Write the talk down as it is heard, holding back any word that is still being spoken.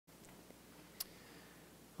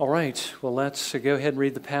All right, well, let's go ahead and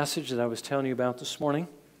read the passage that I was telling you about this morning,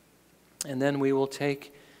 and then we will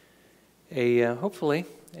take hopefully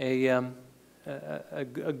a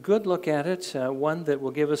good look at it, one that will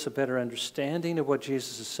give us a better understanding of what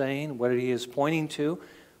Jesus is saying, what he is pointing to,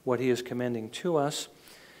 what he is commending to us.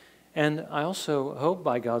 And I also hope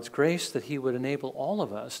by God's grace that he would enable all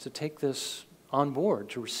of us to take this on board,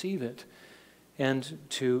 to receive it, and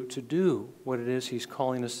to do what it is he's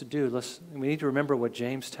calling us to do. We need to remember what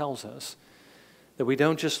James tells us, that we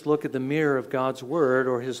don't just look at the mirror of God's word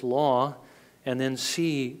or his law and then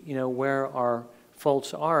see, where our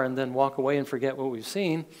faults are and then walk away and forget what we've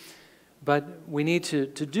seen, but we need to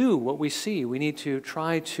do what we see. We need to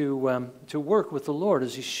try to work with the Lord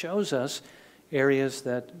as he shows us areas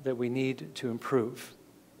that we need to improve.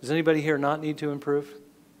 Does anybody here not need to improve?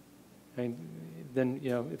 Then,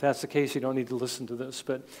 if that's the case, you don't need to listen to this.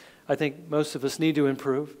 But I think most of us need to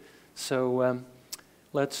improve. So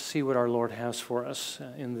let's see what our Lord has for us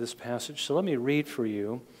in this passage. So let me read for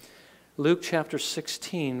you Luke chapter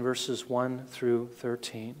 16, verses 1 through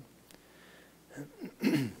 13.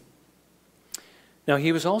 Now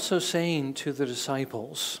he was also saying to the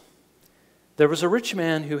disciples, there was a rich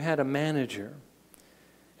man who had a manager,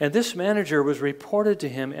 and this manager was reported to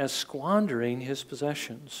him as squandering his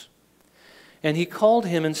possessions. And he called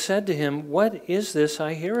him and said to him, what is this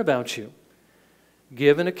I hear about you?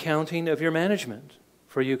 Give an accounting of your management,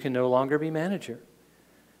 for you can no longer be manager.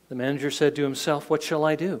 The manager said to himself, what shall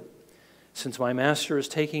I do, since my master is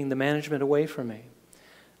taking the management away from me?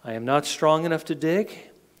 I am not strong enough to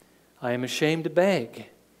dig. I am ashamed to beg.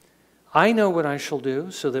 I know what I shall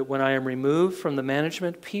do, so that when I am removed from the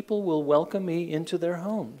management, people will welcome me into their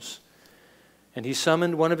homes. And he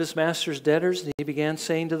summoned one of his master's debtors, and he began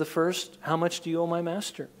saying to the first, how much do you owe my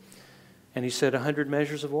master? And he said, 100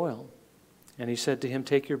 measures of oil. And he said to him,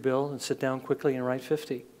 take your bill and sit down quickly and write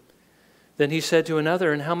 50. Then he said to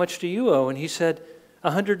another, and how much do you owe? And he said,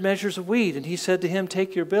 100 measures of wheat. And he said to him,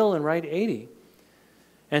 take your bill and write 80.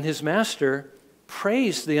 And his master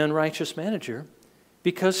praised the unrighteous manager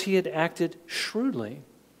because he had acted shrewdly.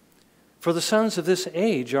 For the sons of this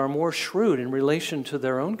age are more shrewd in relation to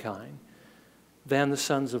their own kind than the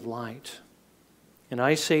sons of light. And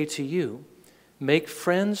I say to you, make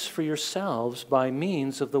friends for yourselves by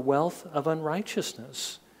means of the wealth of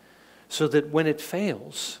unrighteousness, so that when it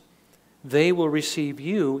fails, they will receive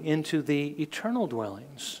you into the eternal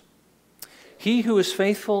dwellings. He who is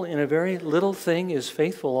faithful in a very little thing is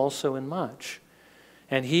faithful also in much,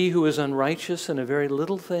 and he who is unrighteous in a very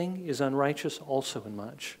little thing is unrighteous also in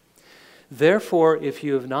much. Therefore, if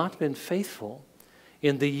you have not been faithful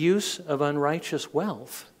in the use of unrighteous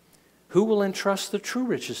wealth, who will entrust the true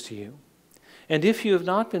riches to you? And if you have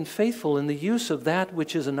not been faithful in the use of that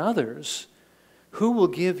which is another's, who will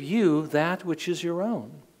give you that which is your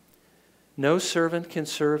own? No servant can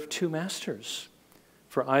serve two masters,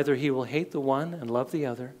 for either he will hate the one and love the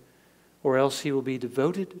other, or else he will be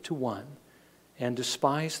devoted to one and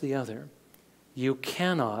despise the other. You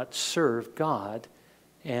cannot serve God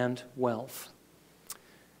and wealth.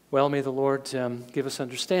 Well, may the Lord give us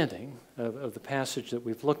understanding of the passage that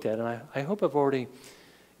we've looked at. And I hope I've already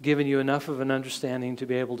given you enough of an understanding to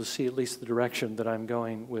be able to see at least the direction that I'm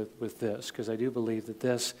going with this, because I do believe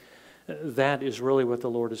that that is really what the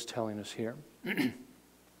Lord is telling us here.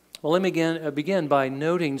 Well, let me begin by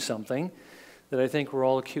noting something that I think we're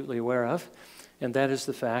all acutely aware of, and that is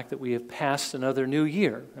the fact that we have passed another new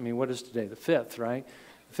year. I mean, what is today? The 5th, right?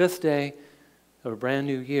 The 5th day of a brand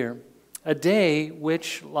new year. A day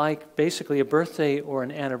which, like basically a birthday or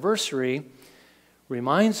an anniversary,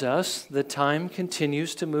 reminds us that time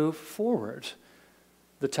continues to move forward.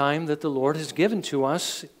 The time that the Lord has given to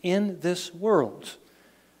us in this world.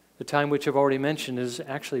 The time which I've already mentioned is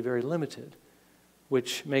actually very limited,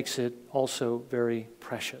 which makes it also very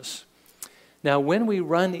precious. Now, when we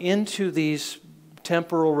run into these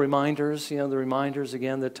temporal reminders, the reminders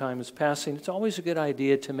again that time is passing, it's always a good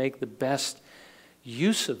idea to make the best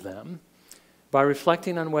use of them by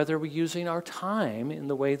reflecting on whether we're using our time in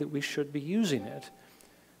the way that we should be using it,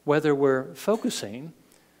 whether we're focusing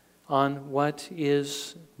on what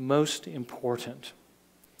is most important.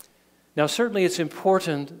 Now, certainly it's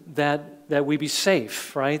important that we be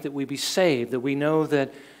safe, right? That we be saved, that we know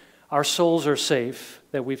that our souls are safe,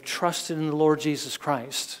 that we've trusted in the Lord Jesus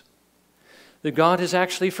Christ, that God has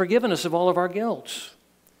actually forgiven us of all of our guilt,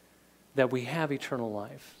 that we have eternal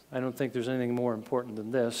life. I don't think there's anything more important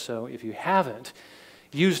than this. So if you haven't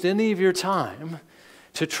used any of your time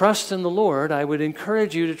to trust in the Lord, I would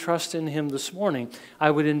encourage you to trust in Him this morning.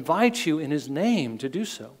 I would invite you in His name to do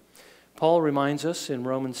so. Paul reminds us in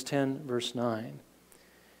Romans 10, verse 9,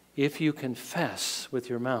 if you confess with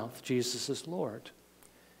your mouth Jesus is Lord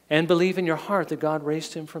and believe in your heart that God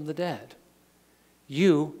raised him from the dead,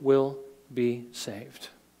 you will be saved.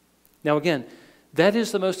 Now again, that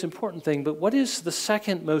is the most important thing, but what is the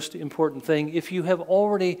second most important thing if you have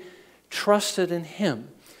already trusted in him?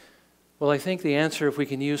 Well, I think the answer, if we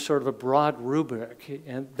can use sort of a broad rubric,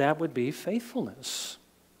 and that would be faithfulness.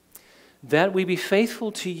 That we be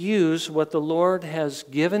faithful to use what the Lord has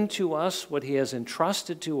given to us, what he has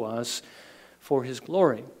entrusted to us for his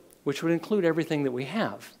glory, which would include everything that we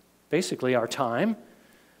have. Basically, our time,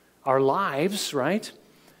 our lives, right?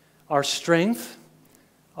 Our strength,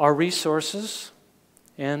 our resources,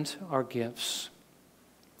 and our gifts.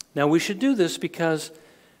 Now, we should do this because,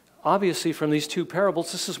 obviously, from these two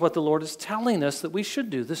parables, this is what the Lord is telling us that we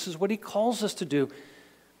should do. This is what he calls us to do.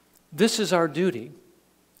 This is our duty.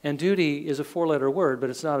 And duty is a four-letter word, but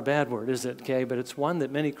it's not a bad word, is it? Okay, but it's one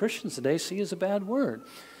that many Christians today see as a bad word.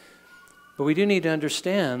 But we do need to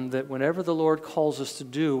understand that whenever the Lord calls us to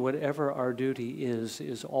do whatever our duty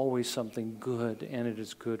is always something good, and it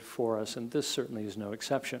is good for us, and this certainly is no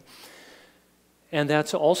exception. And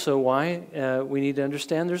that's also why we need to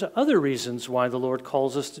understand there's other reasons why the Lord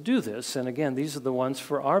calls us to do this. And again, these are the ones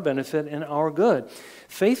for our benefit and our good.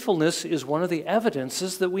 Faithfulness is one of the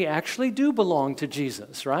evidences that we actually do belong to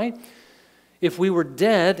Jesus, right? If we were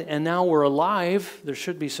dead and now we're alive, there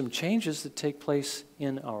should be some changes that take place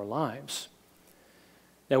in our lives.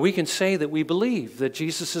 Now, we can say that we believe that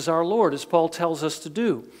Jesus is our Lord, as Paul tells us to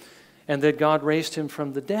do, and that God raised him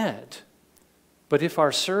from the dead. But if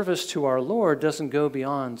our service to our Lord doesn't go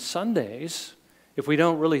beyond Sundays, if we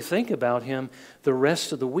don't really think about him the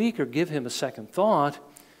rest of the week or give him a second thought,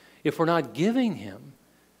 if we're not giving him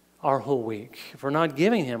our whole week, if we're not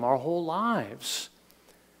giving him our whole lives,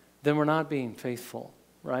 then we're not being faithful,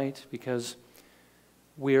 right? Because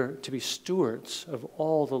we're to be stewards of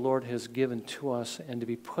all the Lord has given to us and to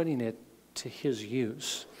be putting it to his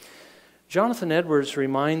use. Jonathan Edwards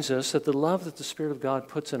reminds us that the love that the Spirit of God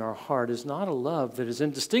puts in our heart is not a love that is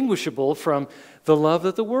indistinguishable from the love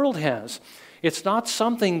that the world has. It's not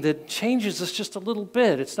something that changes us just a little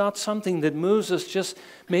bit. It's not something that moves us just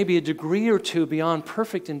maybe a degree or two beyond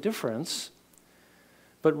perfect indifference,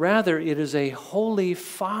 but rather it is a holy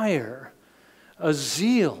fire, a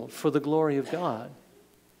zeal for the glory of God.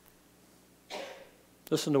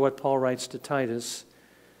 Listen to what Paul writes to Titus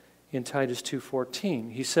in Titus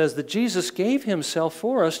 2:14. He says that Jesus gave himself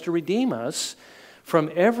for us to redeem us from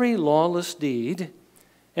every lawless deed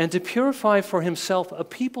and to purify for himself a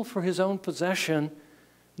people for his own possession,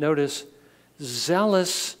 notice,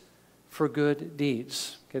 zealous for good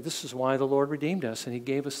deeds. Okay, this is why the Lord redeemed us, and he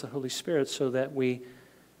gave us the Holy Spirit so that we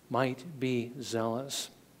might be zealous.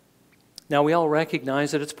 Now, we all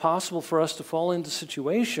recognize that it's possible for us to fall into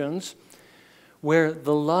situations where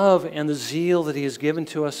the love and the zeal that he has given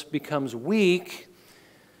to us becomes weak,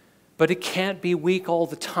 but it can't be weak all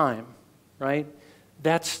the time, right?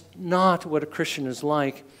 That's not what a Christian is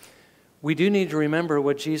like. We do need to remember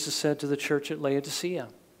what Jesus said to the church at Laodicea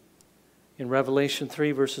in Revelation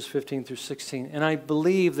 3, verses 15 through 16. And I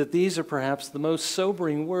believe that these are perhaps the most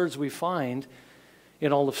sobering words we find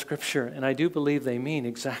in all of Scripture, and I do believe they mean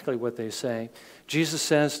exactly what they say. Jesus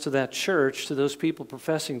says to that church, to those people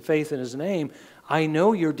professing faith in his name, I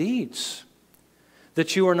know your deeds,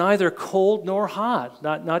 that you are neither cold nor hot,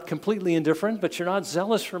 not completely indifferent, but you're not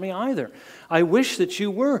zealous for me either. I wish that you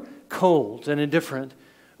were cold and indifferent,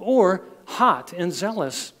 or hot and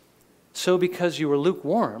zealous, so because you were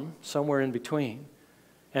lukewarm, somewhere in between,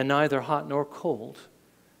 and neither hot nor cold,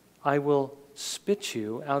 I will spit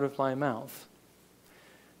you out of my mouth.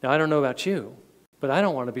 Now, I don't know about you, but I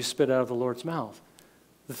don't want to be spit out of the Lord's mouth.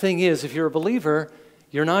 The thing is, if you're a believer,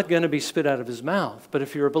 you're not going to be spit out of his mouth. But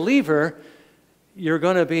if you're a believer, you're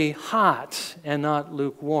going to be hot and not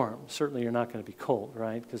lukewarm. Certainly you're not going to be cold,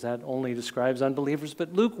 right? Because that only describes unbelievers.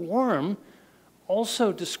 But lukewarm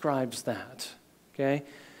also describes that, okay?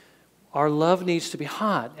 Our love needs to be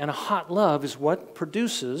hot, and a hot love is what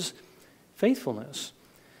produces faithfulness.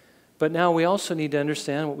 But now we also need to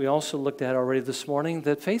understand what we also looked at already this morning,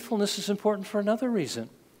 that faithfulness is important for another reason.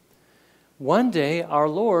 One day, our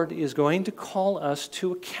Lord is going to call us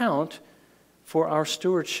to account for our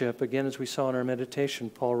stewardship. Again, as we saw in our meditation,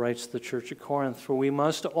 Paul writes to the church at Corinth, for we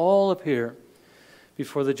must all appear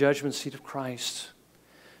before the judgment seat of Christ,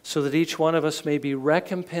 so that each one of us may be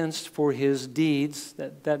recompensed for his deeds,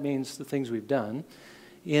 that means the things we've done,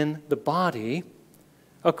 in the body,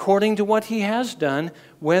 according to what he has done,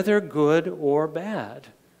 whether good or bad.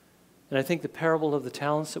 And I think the parable of the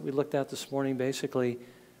talents that we looked at this morning basically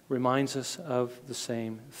reminds us of the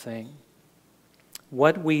same thing.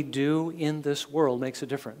 what we do in this world makes a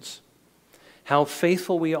difference. How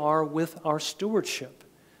faithful we are with our stewardship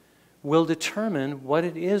will determine what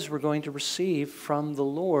it is we're going to receive from the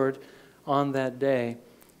Lord on that day.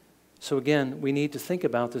 So again, we need to think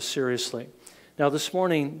about this seriously. Now this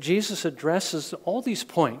morning, Jesus addresses all these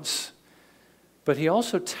points, but he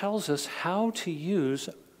also tells us how to use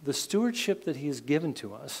the stewardship that he has given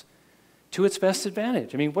to us to its best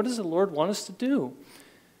advantage. I mean, what does the Lord want us to do?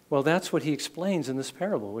 Well, that's what he explains in this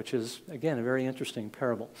parable, which is, again, a very interesting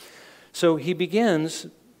parable. So he begins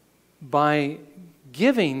by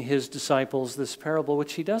giving his disciples this parable,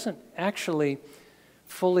 which he doesn't actually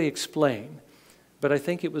fully explain. But I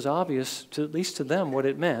think it was obvious, at least to them, what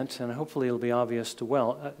it meant, and hopefully it'll be obvious to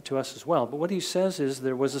us as well. But what he says is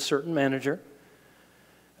there was a certain manager.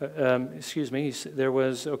 There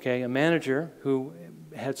was, a manager who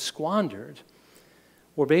had squandered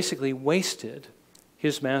or basically wasted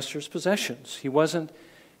his master's possessions. He wasn't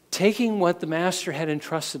taking what the master had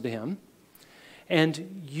entrusted to him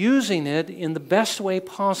and using it in the best way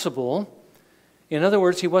possible. In other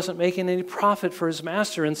words, he wasn't making any profit for his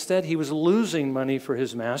master. Instead, he was losing money for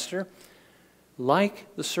his master,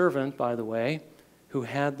 like the servant, by the way, who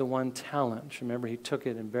had the 1 talent. Remember, he took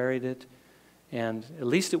it and buried it. And at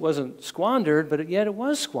least it wasn't squandered, but yet it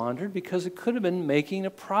was squandered because it could have been making a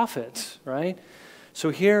profit, right? So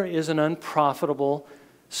here is an unprofitable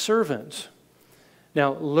servant.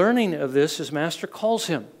 Now, learning of this, his master calls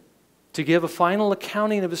him to give a final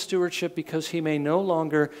accounting of his stewardship because he may no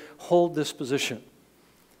longer hold this position.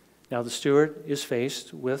 Now, the steward is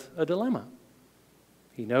faced with a dilemma.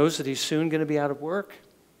 He knows that he's soon going to be out of work.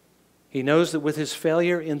 He knows that with his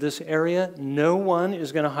failure in this area, no one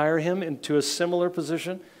is going to hire him into a similar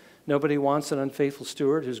position. Nobody wants an unfaithful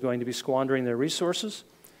steward who's going to be squandering their resources.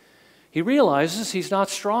 He realizes he's not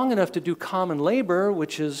strong enough to do common labor,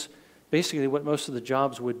 which is basically what most of the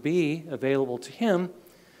jobs would be available to him,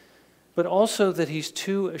 but also that he's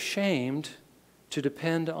too ashamed to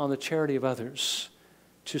depend on the charity of others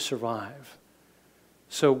to survive.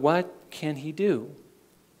 So what can he do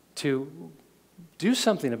to do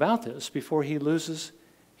something about this before he loses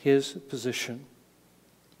his position?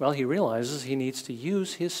 Well, he realizes he needs to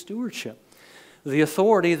use his stewardship, the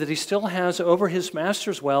authority that he still has over his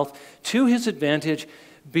master's wealth, to his advantage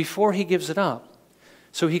before he gives it up.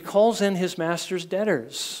 So he calls in his master's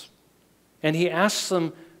debtors, and he asks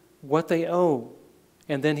them what they owe,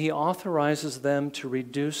 and then he authorizes them to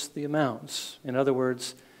reduce the amounts. In other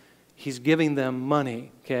words, he's giving them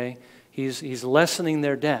money, okay? He's lessening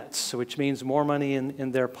their debts, which means more money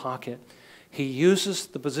in their pocket. He uses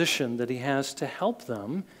the position that he has to help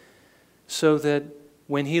them so that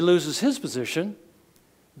when he loses his position,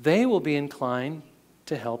 they will be inclined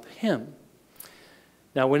to help him.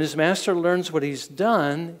 Now, when his master learns what he's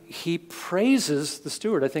done, he praises the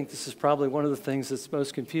steward. I think this is probably one of the things that's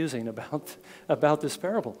most confusing about this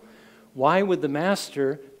parable. Why would the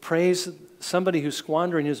master praise somebody who's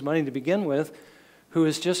squandering his money to begin with, who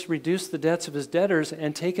has just reduced the debts of his debtors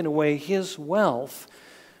and taken away his wealth?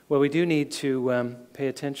 Well, we do need to pay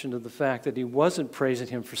attention to the fact that he wasn't praising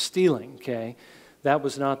him for stealing, okay? That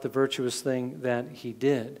was not the virtuous thing that he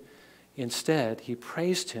did. Instead, he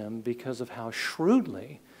praised him because of how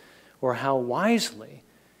shrewdly or how wisely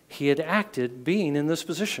he had acted being in this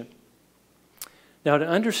position. Now, to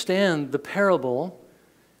understand the parable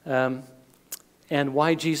and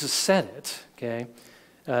why Jesus said it, okay,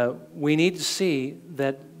 we need to see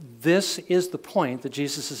that this is the point that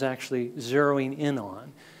Jesus is actually zeroing in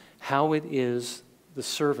on, how it is the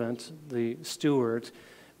servant, the steward,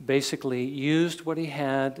 basically used what he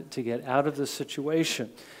had to get out of the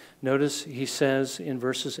situation. Notice he says in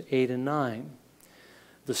verses 8 and 9,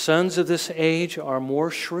 "The sons of this age are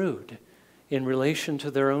more shrewd in relation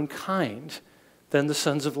to their own kind than the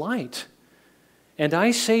sons of light. And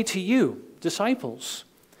I say to you, disciples,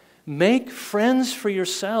 make friends for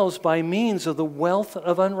yourselves by means of the wealth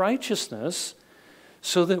of unrighteousness,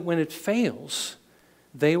 so that when it fails,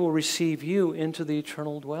 they will receive you into the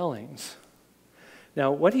eternal dwellings."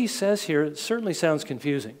 Now, what he says here certainly sounds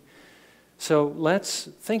confusing. So let's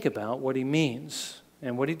think about what he means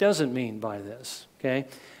and what he doesn't mean by this, okay?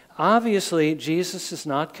 Obviously, Jesus is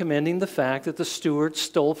not commending the fact that the steward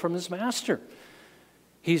stole from his master.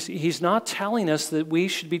 He's not telling us that we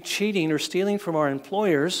should be cheating or stealing from our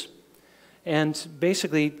employers and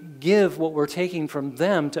basically give what we're taking from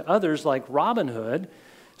them to others like Robin Hood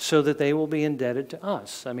so that they will be indebted to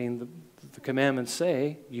us. I mean, the commandments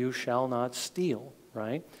say, you shall not steal,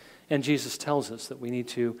 right? And Jesus tells us that we need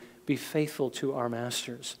to be faithful to our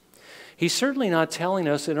masters. He's certainly not telling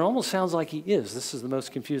us, and it almost sounds like he is, this is the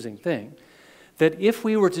most confusing thing, that if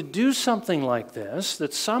we were to do something like this,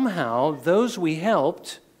 that somehow those we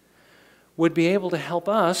helped would be able to help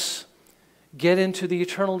us get into the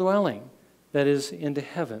eternal dwelling, that is, into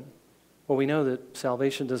heaven. Well, we know that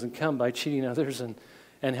salvation doesn't come by cheating others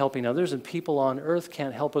and helping others, and people on earth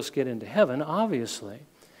can't help us get into heaven, obviously.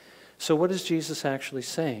 So what is Jesus actually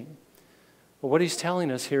saying? Well, what he's telling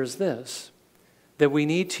us here is this, that we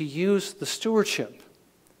need to use the stewardship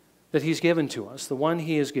that he's given to us, the one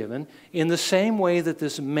he has given, in the same way that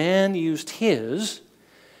this man used his,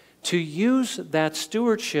 to use that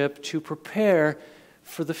stewardship to prepare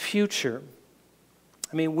for the future.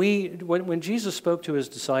 I mean, when Jesus spoke to his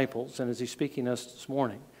disciples, and as he's speaking to us this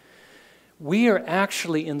morning, we are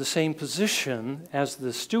actually in the same position as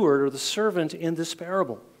the steward or the servant in this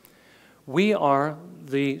parable. We are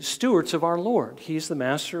the stewards of our Lord. He's the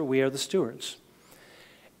master, we are the stewards.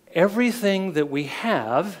 Everything that we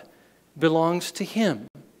have belongs to him.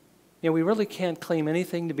 You know, we really can't claim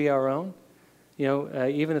anything to be our own. You know,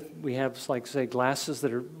 even if we have, like, say, glasses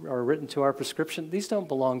that are written to our prescription, these don't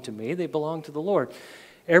belong to me. They belong to the Lord.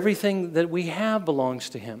 Everything that we have belongs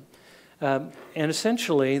to him. And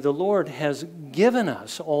essentially, the Lord has given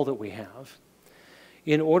us all that we have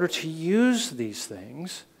in order to use these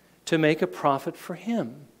things to make a profit for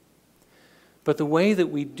him. But the way that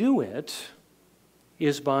we do it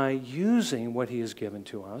is by using what he has given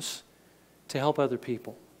to us to help other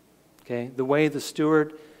people. Okay? The way the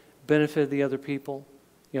steward benefited the other people,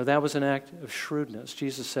 you know, that was an act of shrewdness.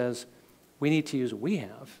 Jesus says we need to use what we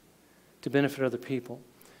have to benefit other people.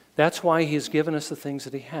 That's why he has given us the things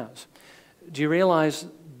that he has. Do you realize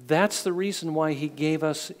that's the reason why he gave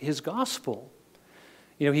us his gospel?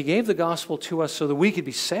 You know, he gave the gospel to us so that we could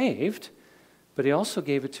be saved, but he also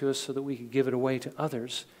gave it to us so that we could give it away to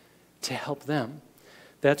others to help them.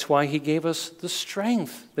 That's why he gave us the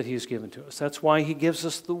strength that he's given to us. That's why he gives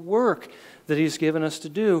us the work that he's given us to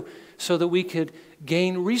do so that we could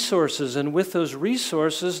gain resources, and with those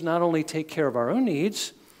resources not only take care of our own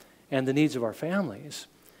needs and the needs of our families,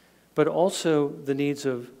 but also the needs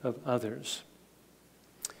of others.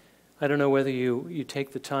 I don't know whether you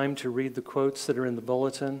take the time to read the quotes that are in the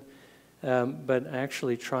bulletin, but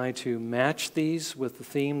actually try to match these with the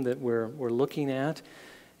theme that we're looking at.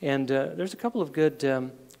 And there's a couple of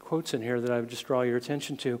good quotes in here that I would just draw your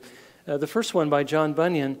attention to. The first one by John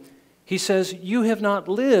Bunyan, he says, "You have not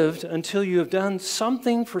lived until you have done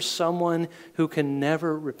something for someone who can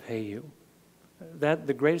never repay you." That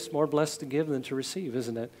the greatest, more blessed to give than to receive,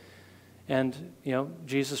 isn't it? And, you know,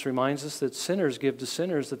 Jesus reminds us that sinners give to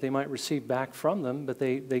sinners that they might receive back from them, but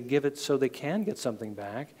they give it so they can get something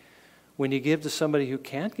back. When you give to somebody who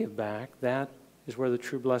can't give back, that is where the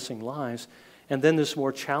true blessing lies. And then this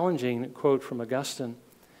more challenging quote from Augustine,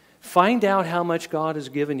 "Find out how much God has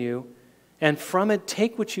given you, and from it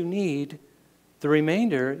take what you need. The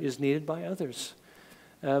remainder is needed by others."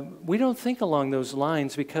 We don't think along those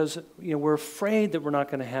lines because, you know, we're afraid that we're not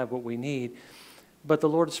going to have what we need. But the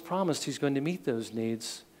Lord has promised he's going to meet those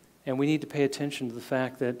needs, and we need to pay attention to the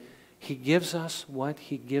fact that he gives us what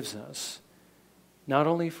he gives us, not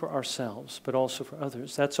only for ourselves, but also for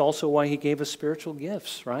others. That's also why he gave us spiritual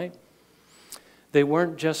gifts, right? They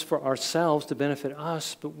weren't just for ourselves to benefit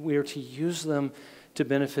us, but we are to use them to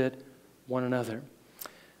benefit one another.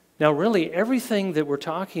 Now, really, everything that we're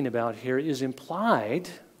talking about here is implied,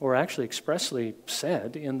 or actually expressly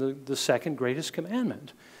said, in the second greatest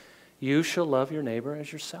commandment. You shall love your neighbor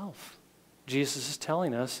as yourself. Jesus is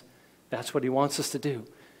telling us that's what he wants us to do,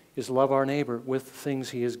 is love our neighbor with the things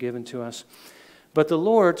he has given to us. But the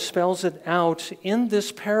Lord spells it out in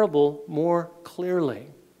this parable more clearly.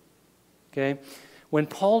 Okay? When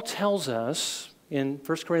Paul tells us in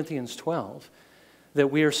 1 Corinthians 12 that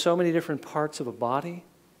we are so many different parts of a body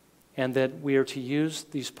and that we are to use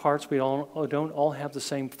these parts, we don't all have the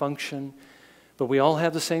same function, but we all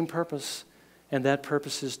have the same purpose. And that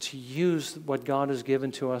purpose is to use what God has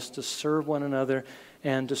given to us to serve one another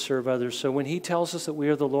and to serve others. So when he tells us that we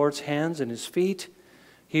are the Lord's hands and his feet,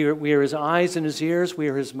 we are his eyes and his ears, we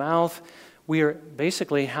are his mouth, we are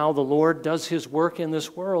basically how the Lord does his work in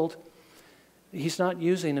this world, he's not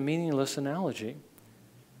using a meaningless analogy.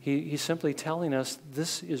 He's simply telling us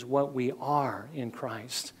this is what we are in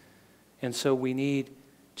Christ. And so we need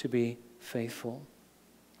to be faithful.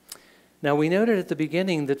 Now, we noted at the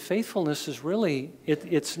beginning that faithfulness is really,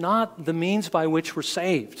 it's not the means by which we're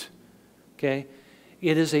saved, okay?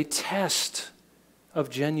 It is a test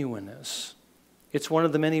of genuineness. It's one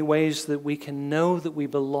of the many ways that we can know that we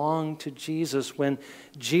belong to Jesus. When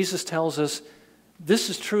Jesus tells us, this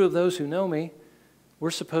is true of those who know me,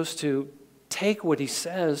 we're supposed to take what he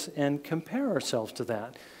says and compare ourselves to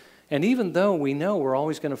that. And even though we know we're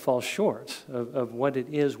always going to fall short of what it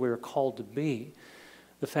is we're called to be,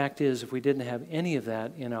 the fact is, if we didn't have any of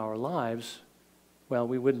that in our lives, well,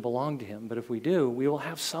 we wouldn't belong to him. But if we do, we will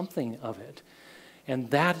have something of it. And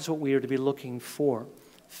that is what we are to be looking for.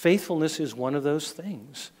 Faithfulness is one of those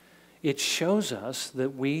things. It shows us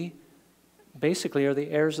that we basically are the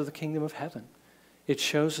heirs of the kingdom of heaven. It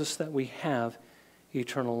shows us that we have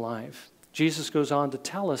eternal life. Jesus goes on to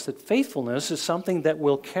tell us that faithfulness is something that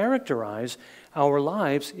will characterize our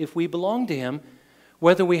lives if we belong to him,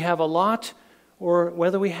 whether we have a lot or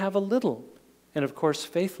whether we have a little. And of course,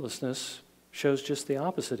 faithlessness shows just the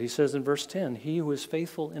opposite. He says in verse 10, he who is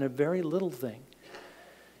faithful in a very little thing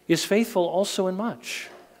is faithful also in much.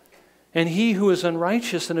 And he who is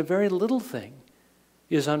unrighteous in a very little thing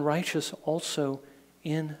is unrighteous also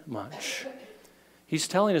in much. He's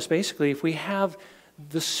telling us basically, if we have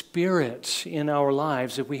the Spirit in our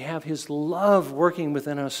lives, if we have his love working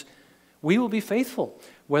within us, we will be faithful,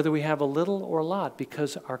 whether we have a little or a lot,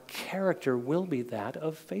 because our character will be that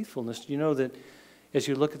of faithfulness. You know that as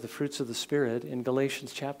you look at the fruits of the Spirit in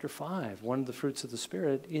Galatians chapter 5, one of the fruits of the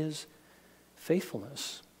Spirit is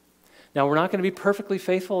faithfulness. Now, we're not going to be perfectly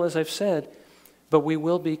faithful, as I've said, but we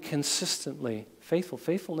will be consistently faithful.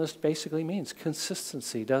 Faithfulness basically means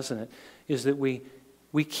consistency, doesn't it? Is that we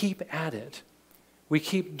keep at it. We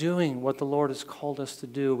keep doing what the Lord has called us to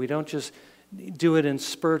do. We don't just do it in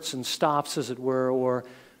spurts and stops, as it were, or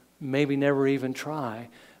maybe never even try.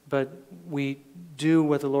 But we do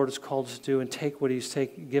what the Lord has called us to do and take what he's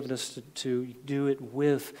given us to do it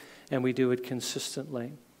with, and we do it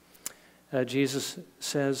consistently. Jesus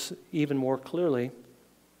says even more clearly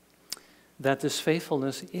that this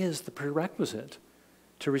faithfulness is the prerequisite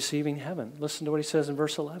to receiving heaven. Listen to what he says in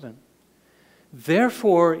verse 11.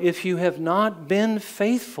 Therefore, if you have not been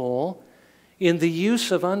faithful in the use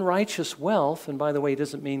of unrighteous wealth, and by the way, he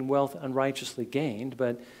doesn't mean wealth unrighteously gained,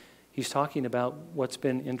 but he's talking about what's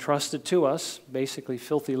been entrusted to us, basically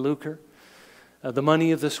filthy lucre, the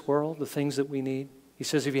money of this world, the things that we need. He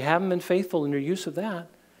says, if you haven't been faithful in your use of that,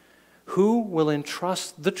 who will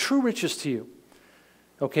entrust the true riches to you?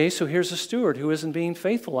 Okay, so here's a steward who isn't being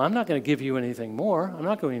faithful. I'm not going to give you anything more. I'm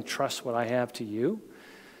not going to entrust what I have to you.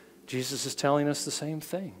 Jesus is telling us the same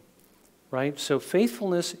thing, right? So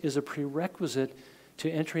faithfulness is a prerequisite to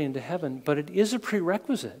entry into heaven, but it is a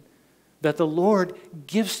prerequisite that the Lord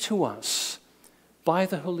gives to us by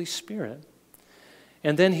the Holy Spirit.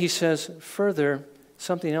 And then he says further,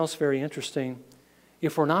 something else very interesting.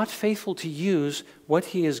 If we're not faithful to use what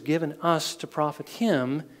he has given us to profit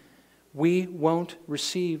him, we won't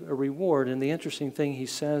receive a reward. And the interesting thing he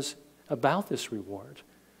says about this reward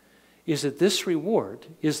is that this reward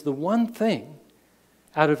is the one thing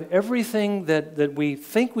out of everything that we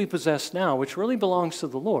think we possess now, which really belongs to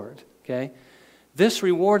the Lord, okay? This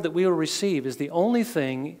reward that we will receive is the only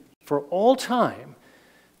thing for all time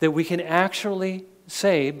that we can actually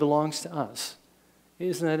say belongs to us.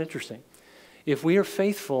 Isn't that interesting? If we are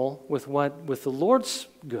faithful with the Lord's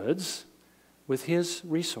goods, with his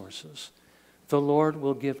resources, the Lord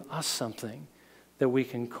will give us something that we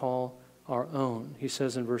can call our own. He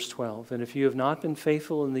says in verse 12, and if you have not been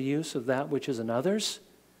faithful in the use of that which is another's,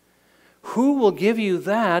 who will give you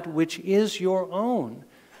that which is your own?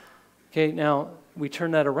 Okay, now we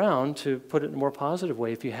turn that around to put it in a more positive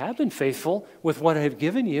way. If you have been faithful with what I have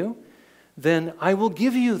given you, then I will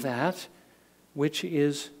give you that which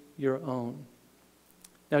is your own.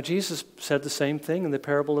 Now, Jesus said the same thing in the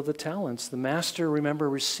parable of the talents. The master, remember,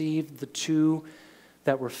 received the two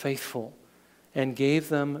that were faithful and gave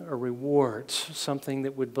them a reward, something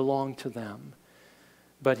that would belong to them.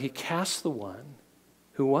 But he cast the one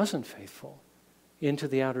who wasn't faithful into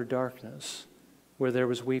the outer darkness, where there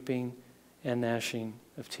was weeping and gnashing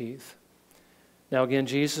of teeth. Now, again,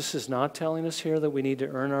 Jesus is not telling us here that we need to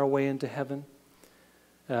earn our way into heaven.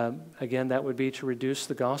 Again, that would be to reduce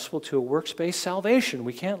the gospel to a works-based salvation.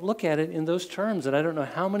 We can't look at it in those terms, and I don't know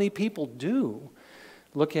how many people do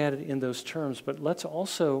look at it in those terms, but let's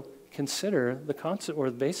also consider the concept, or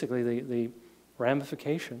basically the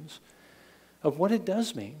ramifications of what it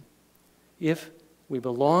does mean. If we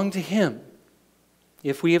belong to him,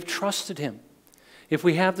 if we have trusted him, if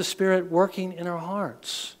we have the Spirit working in our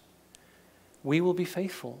hearts, we will be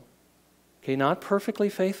faithful. Okay, not perfectly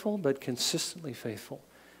faithful, but consistently faithful.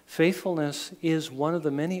 Faithfulness is one of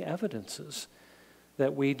the many evidences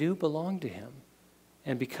that we do belong to him.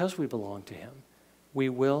 And because we belong to him, we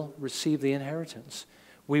will receive the inheritance.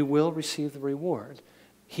 We will receive the reward.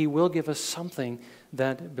 He will give us something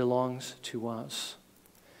that belongs to us.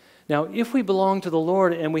 Now, if we belong to the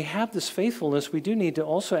Lord and we have this faithfulness, we do need to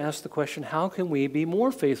also ask the question, how can we be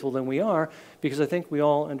more faithful than we are? Because I think we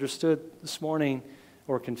all understood this morning,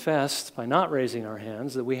 or confessed by not raising our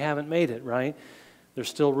hands, that we haven't made it, right? There's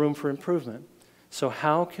still room for improvement. So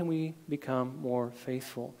how can we become more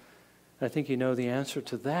faithful? I think you know the answer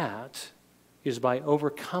to that is by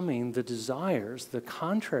overcoming the desires, the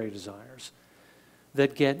contrary desires,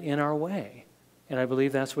 that get in our way. And I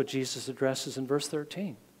believe that's what Jesus addresses in verse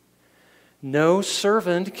 13. No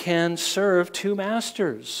servant can serve two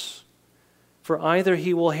masters, for either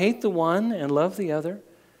he will hate the one and love the other,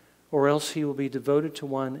 or else he will be devoted to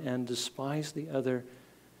one and despise the other.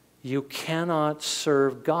 You cannot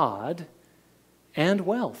serve God and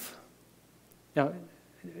wealth. Now,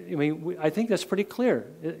 I think that's pretty clear.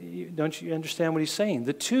 Don't you understand what he's saying?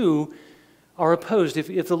 The two are opposed.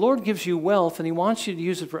 If the Lord gives you wealth and he wants you to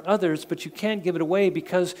use it for others, but you can't give it away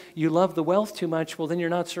because you love the wealth too much, well, then you're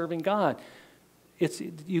not serving God.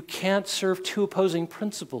 You can't serve two opposing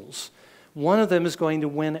principles. One of them is going to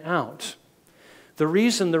win out. The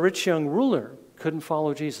reason the rich young ruler couldn't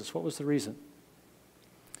follow Jesus, what was the reason?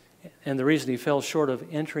 And the reason he fell short of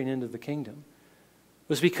entering into the kingdom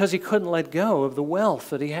was because he couldn't let go of the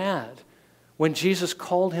wealth that he had when Jesus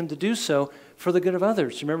called him to do so for the good of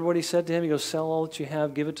others. Remember what he said to him? He goes, sell all that you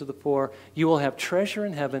have, give it to the poor. You will have treasure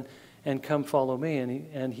in heaven, and come follow me.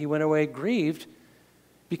 And he went away grieved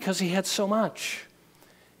because he had so much,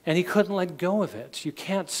 and he couldn't let go of it. You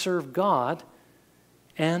can't serve God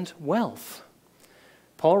and wealth.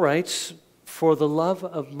 Paul writes, for the love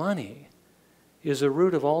of money is a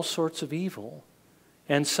root of all sorts of evil,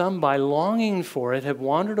 and some by longing for it have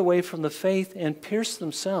wandered away from the faith and pierced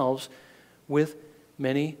themselves with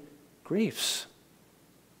many griefs.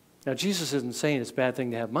 Now, Jesus isn't saying it's a bad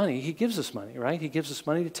thing to have money. He gives us money, right? He gives us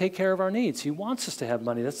money to take care of our needs. He wants us to have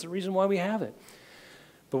money. That's the reason why we have it.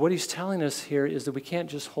 But what he's telling us here is that we can't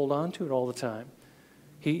just hold on to it all the time.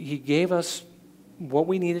 He gave us what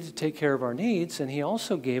we needed to take care of our needs, and he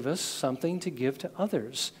also gave us something to give to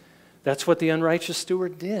others. That's what the unrighteous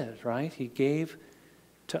steward did, right? He gave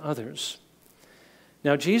to others.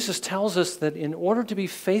 Now, Jesus tells us that in order to be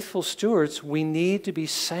faithful stewards, we need to be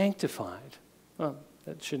sanctified. Well,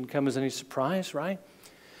 that shouldn't come as any surprise, right?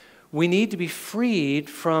 We need to be freed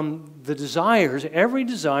from the desires, every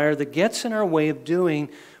desire that gets in our way of doing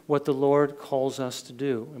what the Lord calls us to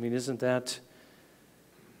do. I mean, isn't that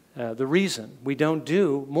the reason we don't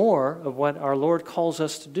do more of what our Lord calls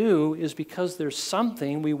us to do is because there's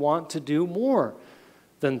something we want to do more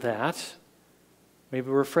than that. Maybe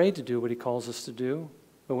we're afraid to do what he calls us to do.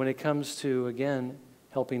 But when it comes to, again,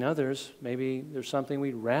 helping others, maybe there's something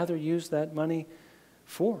we'd rather use that money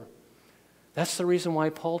for. That's the reason why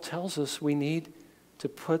Paul tells us we need to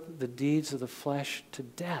put the deeds of the flesh to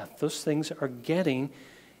death. Those things are getting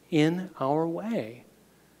in our way.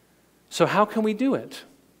 So how can we do it?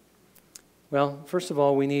 Well, first of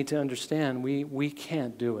all, we need to understand we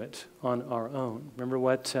can't do it on our own. Remember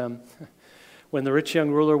what when the rich young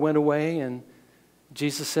ruler went away and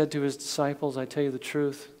Jesus said to his disciples, I tell you the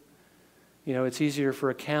truth, it's easier for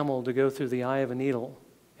a camel to go through the eye of a needle.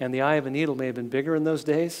 And the eye of a needle may have been bigger in those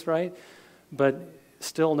days, right? But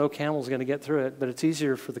still no camel's going to get through it. But it's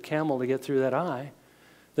easier for the camel to get through that eye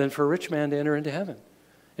than for a rich man to enter into heaven.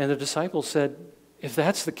 And the disciples said, if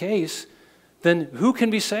that's the case, then who can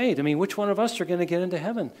be saved? I mean, which one of us are going to get into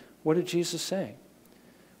heaven? What did Jesus say?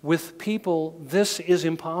 With people, this is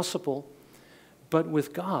impossible. But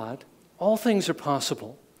with God, all things are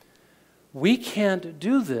possible. We can't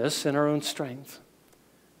do this in our own strength,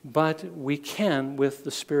 but we can with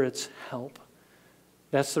the Spirit's help.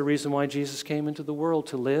 That's the reason why Jesus came into the world,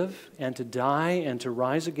 to live and to die and to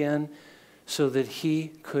rise again so that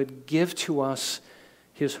he could give to us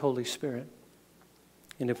his Holy Spirit.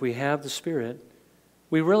 And if we have the Spirit,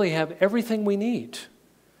 we really have everything we need.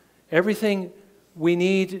 Everything we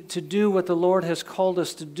need to do what the Lord has called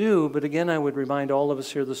us to do. But again, I would remind all of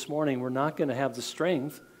us here this morning, we're not going to have the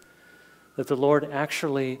strength that the Lord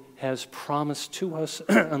actually has promised to us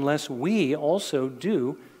unless we also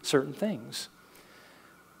do certain things.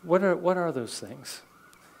 What are those things?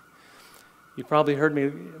 You probably heard me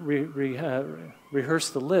rehearse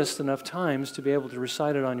the list enough times to be able to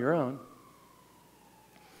recite it on your own.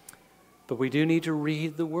 But we do need to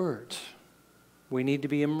read the Word. We need to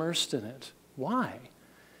be immersed in it. Why?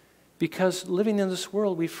 Because living in this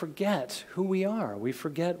world, we forget who we are. We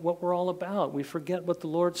forget what we're all about. We forget what the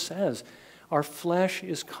Lord says. Our flesh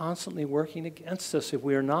is constantly working against us. If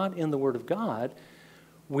we are not in the Word of God,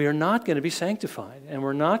 we are not going to be sanctified, and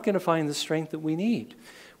we're not going to find the strength that we need.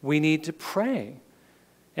 We need to pray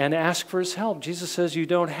and ask for his help. Jesus says you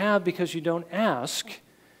don't have because you don't ask.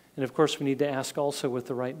 And of course, we need to ask also with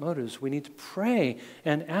the right motives. We need to pray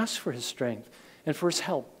and ask for his strength and for his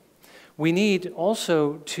help. We need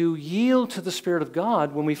also to yield to the Spirit of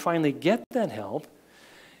God when we finally get that help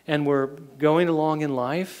and we're going along in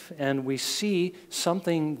life and we see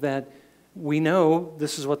something that we know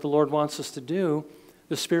this is what the Lord wants us to do.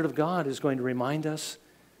 The Spirit of God is going to remind us,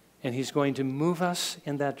 and he's going to move us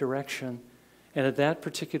in that direction. And at that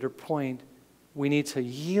particular point, we need to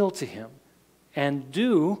yield to him and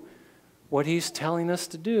do what he's telling us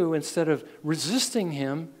to do instead of resisting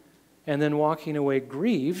him and then walking away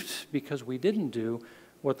grieved because we didn't do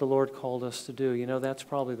what the Lord called us to do. You know, that's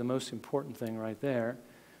probably the most important thing right there,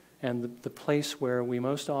 and the place where we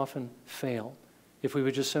most often fail. If we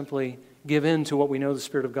would just simply give in to what we know the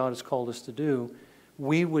Spirit of God has called us to do,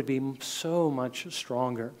 we would be so much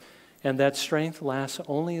stronger. And that strength lasts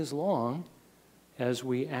only as long as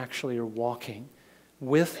we actually are walking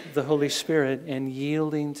with the Holy Spirit and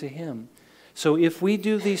yielding to him. So if we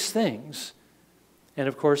do these things, and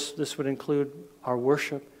of course this would include our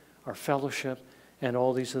worship, our fellowship, and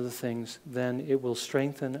all these other things, then it will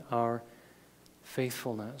strengthen our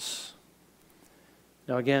faithfulness.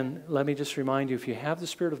 Now again, let me just remind you, if you have the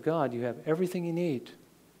Spirit of God, you have everything you need.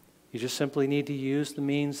 You just simply need to use the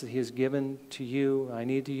means that he has given to you. I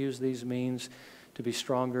need to use these means to be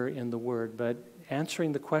stronger in the Word. But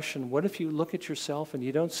answering the question, what if you look at yourself and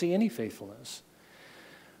you don't see any faithfulness?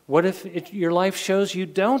 What if your life shows you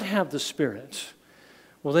don't have the Spirit?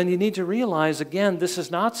 Well, then you need to realize, again, this is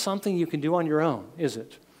not something you can do on your own, is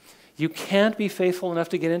it? You can't be faithful enough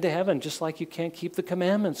to get into heaven, just like you can't keep the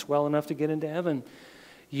commandments well enough to get into heaven.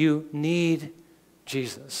 You need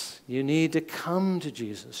Jesus. You need to come to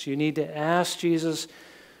Jesus. You need to ask Jesus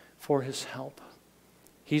for his help.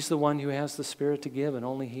 He's the one who has the Spirit to give, and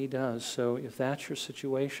only he does. So if that's your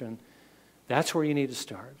situation, that's where you need to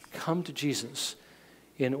start. Come to Jesus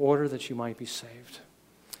in order that you might be saved.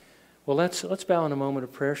 Well, let's bow in a moment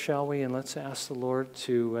of prayer, shall we? And let's ask the Lord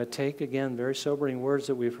to take, again, very sobering words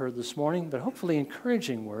that we've heard this morning, but hopefully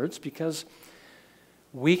encouraging words, because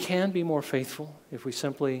we can be more faithful if we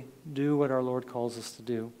simply do what our Lord calls us to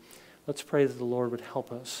do. Let's pray that the Lord would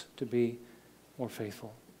help us to be more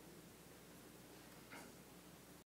faithful.